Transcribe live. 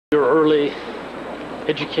Your early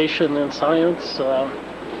education in science,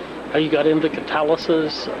 how you got into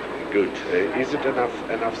catalysis? Good. Is it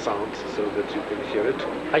enough sound so that you can hear it?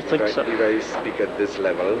 I think so. If I speak at this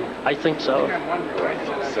level? I think so.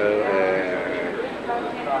 Right. So,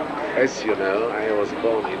 as you know, I was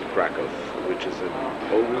born in Krakow, which is an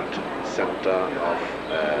old center of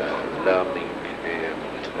learning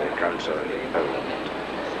and culture in Poland.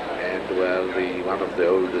 And well, one of the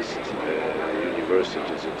oldest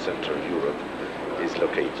universities in Central Europe is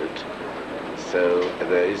located. So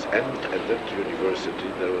there is, and at that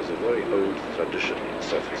university there was a very old tradition in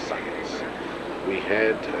surface science. We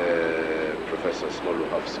had Professor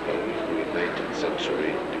Smoluchowski, who in 19th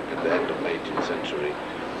century, at the end of 19th century,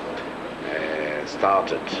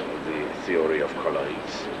 started the theory of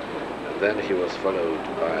colloids. And then he was followed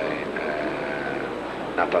by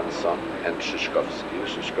Natanson and Szyszkowski.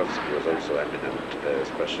 Szyszkowski was also eminent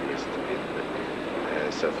specialist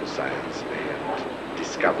in surface science and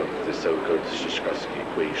discovered the so-called Szyszkowski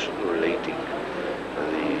equation relating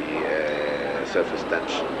the surface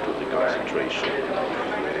tension to the concentration of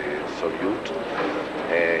solute.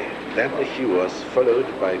 Then he was followed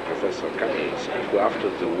by Professor Kamiński, who after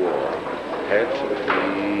the war had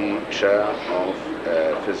the chair of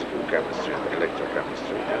physical chemistry and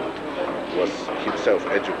electrochemistry and was himself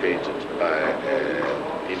educated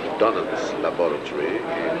in Donnan's laboratory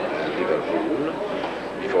in Liverpool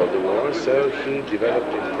before the war. So he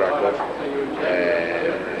developed in Krakow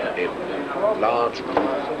a large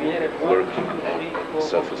group working on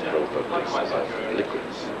surface properties of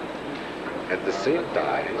liquids. At the same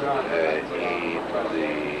time, in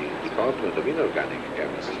the Department of Inorganic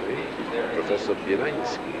Chemistry, Professor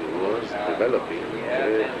Bielański was developing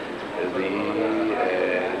the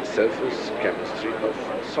surface chemistry of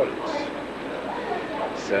solids.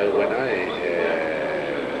 So when I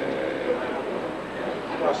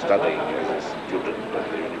was studying as a student at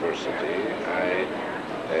the university,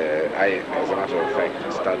 I, as a matter of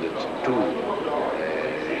fact, studied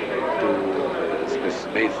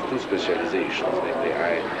made two specializations, namely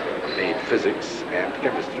I made physics and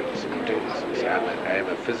chemistry simultaneously. I am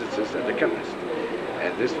a physicist and a chemist.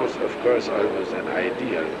 And this was, of course, almost an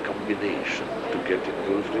ideal combination to get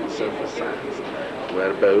involved in surface science,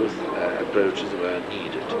 where both approaches were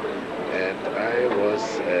needed. And I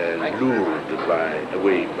was lured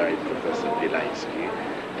away by Professor Bielański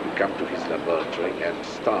to come to his laboratory and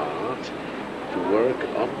start to work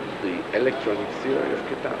on the electronic theory of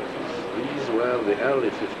catalysis. These were the early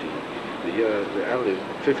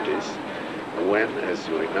 50s, when, as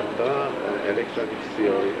you remember, electronic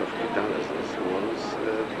theory of catalysis was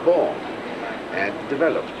born and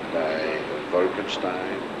developed by Wolkenstein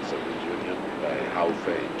in the Soviet Union, by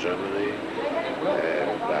Haufe in Germany,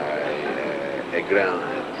 by Aigrin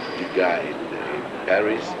and Dugas in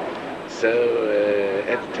Paris. So,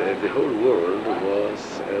 and the whole world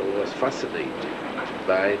was fascinated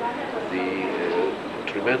by the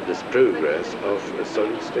tremendous progress of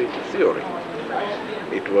solid-state theory.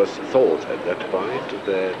 It was thought at that point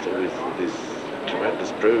that with this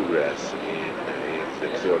tremendous progress in the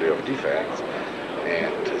theory of defects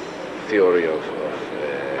and theory of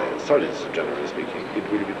solids, generally speaking,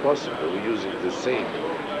 it will be possible using the same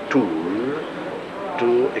tool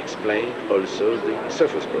to explain also the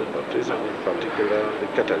surface properties and in particular the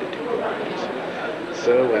catalytic properties.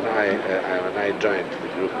 So when I joined the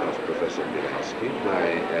group of Professor Bielański,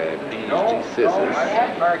 my PhD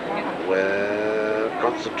thesis were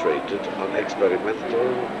concentrated on experimental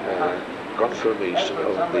confirmation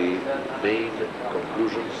of the main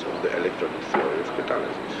conclusions of the electronic theory of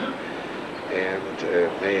catalysis. And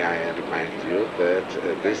may I remind you that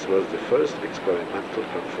this was the first experimental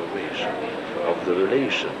confirmation of the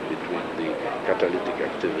relation between the catalytic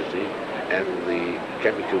activity and the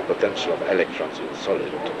chemical potential of electrons in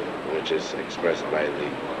solid, which is expressed by the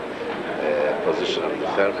position of the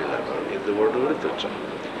Fermi level in the world literature.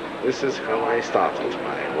 This is how I started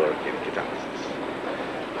my work in catalysis.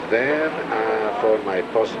 Then, for my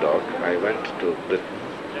postdoc, I went to Britain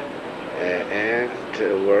and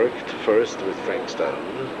worked first with Frank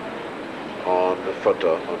Stone on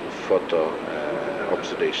photo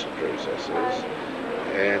oxidation processes,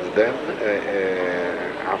 and then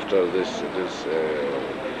after this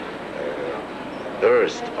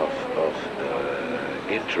burst of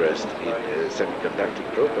interest in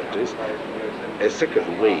semiconducting properties, a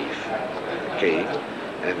second wave came,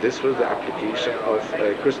 and this was the application of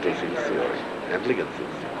crystal field theory and ligand field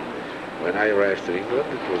theory. When I arrived to England,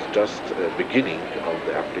 it was just the beginning of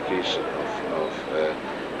the application of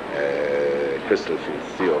crystal field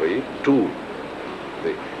theory to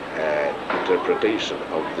the interpretation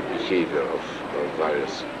of the behavior of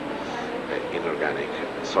various inorganic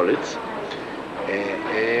solids.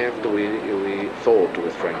 And we thought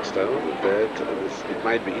with Frankstone that it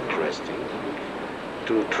might be interesting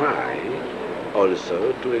to try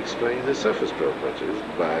also to explain the surface properties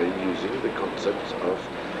by using the concepts of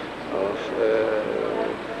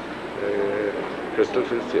crystal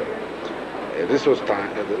field theory. This was the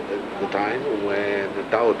time when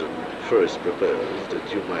Dowden first proposed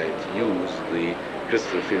that you might use the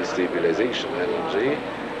crystal field stabilization energy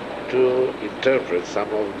to interpret some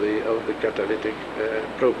of the catalytic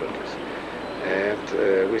properties.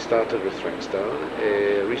 And we started with Frankstone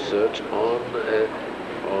research on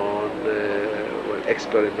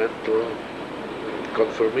experimental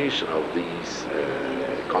confirmation of these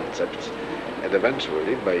concepts, and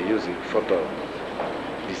eventually by using photo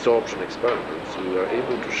desorption experiments we were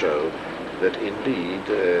able to show that indeed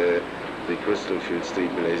the crystal field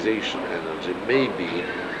stabilization energy may be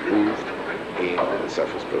moved in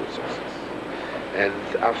surface processes. And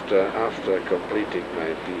after completing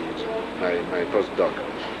my postdoc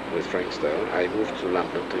with Frankstone, I moved to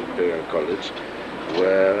London to Imperial College,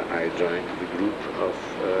 where I joined the group of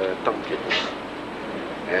Tompkins,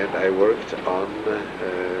 and I worked on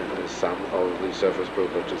some of the surface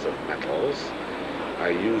properties of metals. I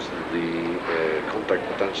used the contact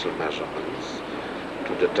potential measurements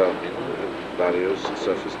to determine various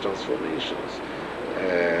surface transformations.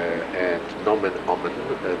 And nomen omen,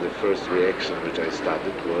 the first reaction which I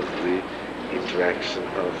studied was the interaction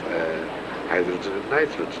of hydrogen and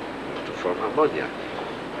nitrogen to form ammonia,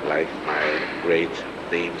 like my great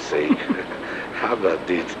namesake Haber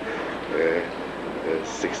did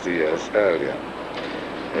 60 years earlier.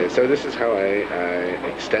 So this is how I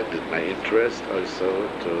extended my interest also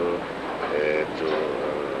to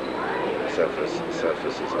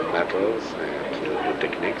surfaces of metals and to new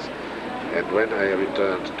techniques. And when I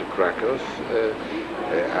returned to Krakow,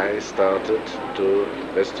 I started to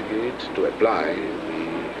investigate, to apply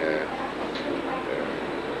the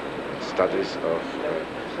studies of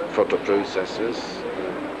photoprocesses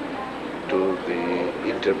to the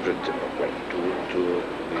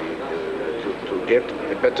to get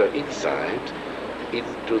a better insight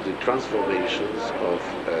into the transformations of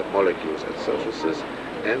molecules and surfaces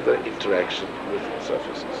and the interaction with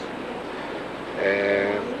surfaces.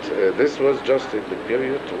 And this was just in the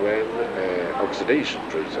period when oxidation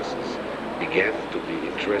processes began to be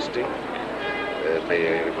interesting.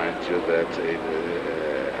 May I remind you that in the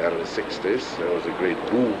early 60s there was a great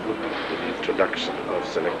boom in the introduction of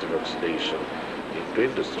selective oxidation into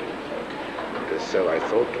industry. So I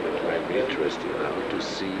thought it might be interesting now to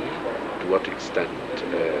see to what extent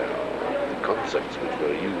the concepts which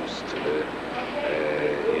were used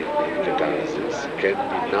in catalysis can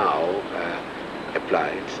be now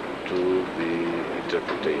applied to the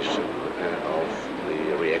interpretation of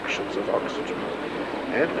the reactions of oxygen.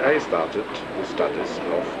 And I started the studies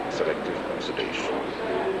of selective oxidation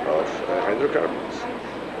of hydrocarbons.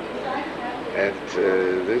 And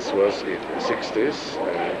this was in the 60s.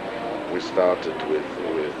 We started with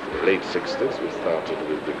late 60s. We started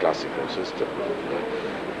with the classical system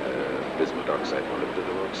of bismuth oxide,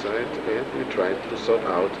 molybdenum oxide, and we tried to sort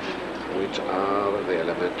out which are the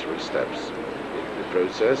elementary steps in the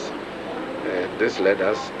process. And this led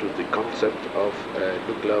us to the concept of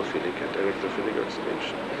nucleophilic and electrophilic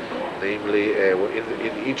oxidation. Namely,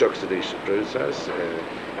 in each oxidation process,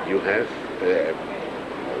 you have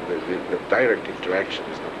the direct interaction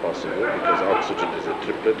is not possible because oxygen is a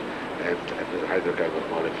triplet and the hydrocarbon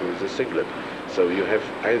molecule is a singlet. So you have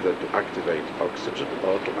either to activate oxygen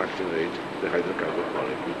or to activate the hydrocarbon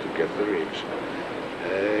molecule to get the reaction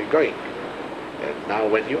going. And now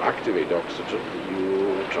when you activate oxygen,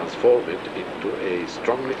 you transform it into a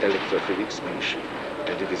strongly electrophilic species.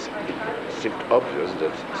 And it seemed obvious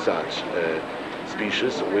that such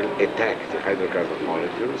species will attack the hydrocarbon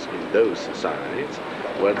molecules in those sites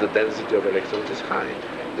where the density of electrons is high.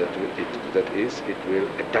 That is, it will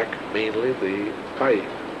attack mainly the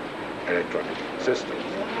pi-electronic system.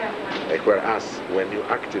 Whereas when you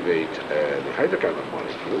activate the hydrocarbon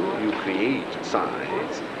molecule, you create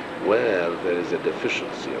sites where there is a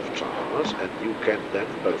deficiency of charge, and you can then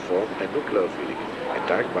perform a nucleophilic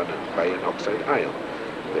attack by an oxide ion.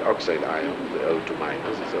 The oxide ion, the O2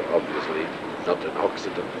 minus, is obviously not an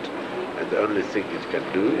oxidant, and the only thing it can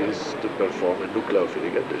do is to perform a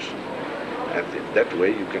nucleophilic addition. And in that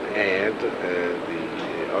way you can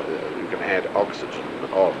add oxygen,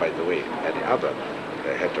 or by the way, any other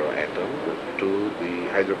heteroatom to the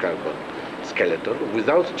hydrocarbon skeleton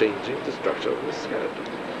without changing the structure of the skeleton.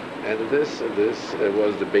 And this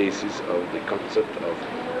was the basis of the concept of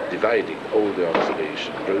dividing all the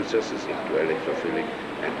oxidation processes into electrophilic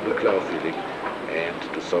and nucleophilic,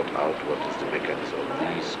 and to sort out what is the mechanism of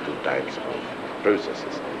these two types of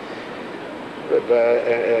processes. But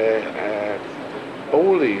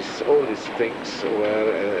all these things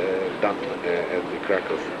were done at the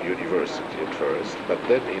Krakow University at first, but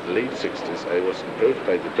then in the late 60s I was approached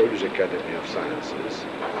by the Polish Academy of Sciences,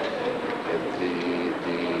 and the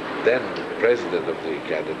then president of the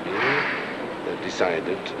academy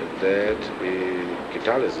decided that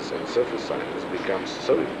catalysis and surface science becomes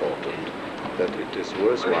so important that it is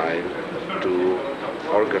worthwhile to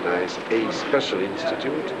organize a special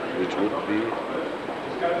institute which would be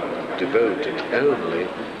devoted only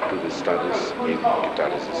to the studies in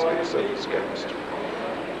catalysis and surface chemistry.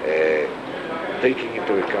 Taking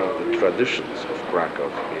into account the traditions of Krakow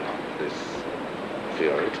in this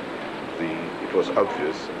field, it was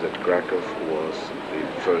obvious that Krakow was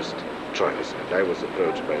the first choice, and I was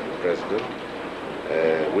approached by the president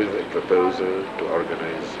with a proposal to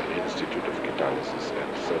organize an institute of catalysis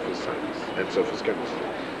and surface science and surface chemistry.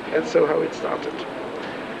 And so how it started.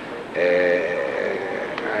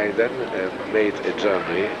 I then made a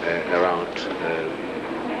journey around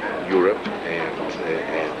Europe and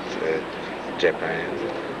Japan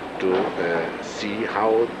to see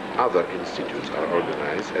how other institutes are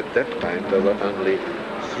organized. At that time there were only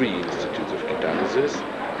 3 institutes of catalysis,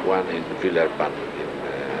 one in Villeurbanne in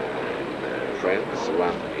France,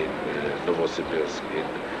 one in Novosibirsk in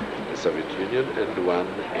the Soviet Union, and one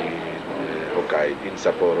in Hokkaido, in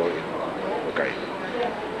Sapporo in Hokkaido.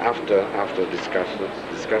 After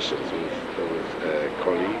discussions with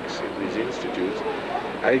colleagues in these institutes,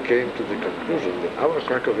 I came to the conclusion that our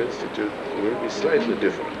Krakow Institute will be slightly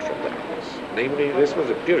different from the others. Namely, this was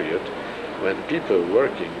a period when people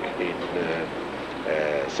working in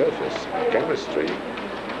surface chemistry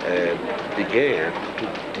began to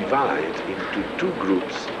divide into 2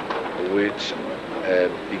 groups which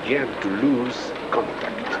began to lose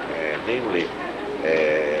contact. Namely,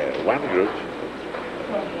 one group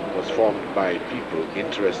was formed by people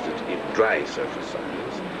interested in dry surface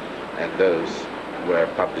science, and those were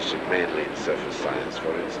publishing mainly in surface science,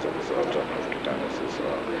 for instance, or journal of catalysis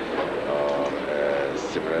or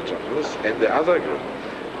similar journals. And the other group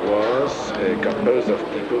was composed of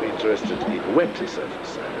people interested in wet surface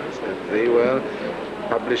science, and they were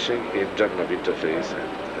publishing in Journal of Interface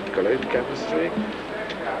and Colloid Chemistry,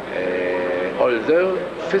 although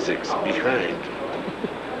physics behind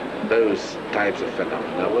those types of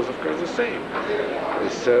phenomena was of course the same.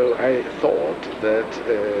 So I thought that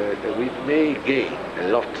we may gain a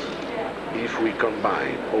lot if we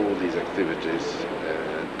combine all these activities,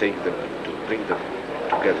 bring them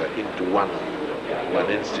together into one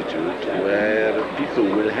institute where people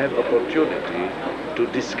will have opportunity to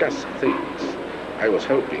discuss things. I was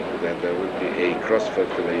hoping that there would be a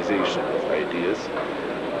cross-fertilization of ideas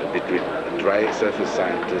between dry surface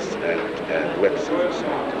scientists and wet surface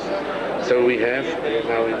scientists. So we have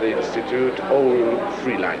now in the Institute all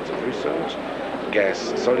 3 lines of research: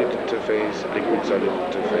 gas-solid interface, liquid-solid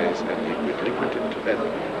interface, and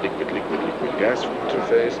liquid-liquid-gas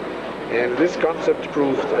interface. And this concept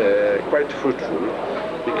proved quite fruitful,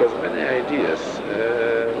 because many ideas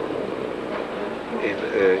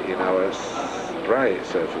in our dry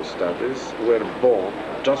surface studies were born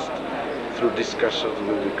just through discussions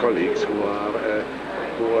with the colleagues who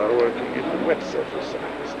are working in wet surface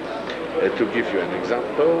science. To give you an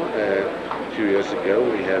example, a few years ago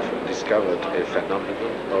we have discovered a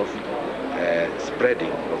phenomenon of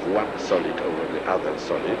spreading of one solid over the other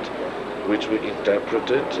solid, which we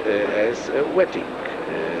interpreted as wetting,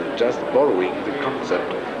 just borrowing the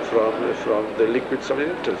concept from the liquid-solid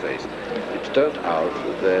interface. It turned out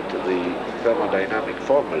that the thermodynamic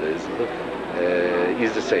formalism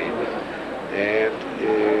is the same, and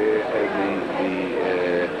the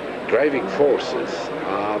driving forces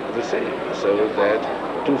are the same, so that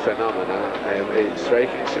 2 phenomena have a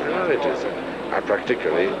striking similarities, are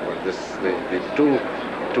practically the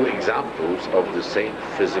two examples of the same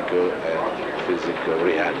physical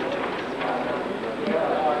reality.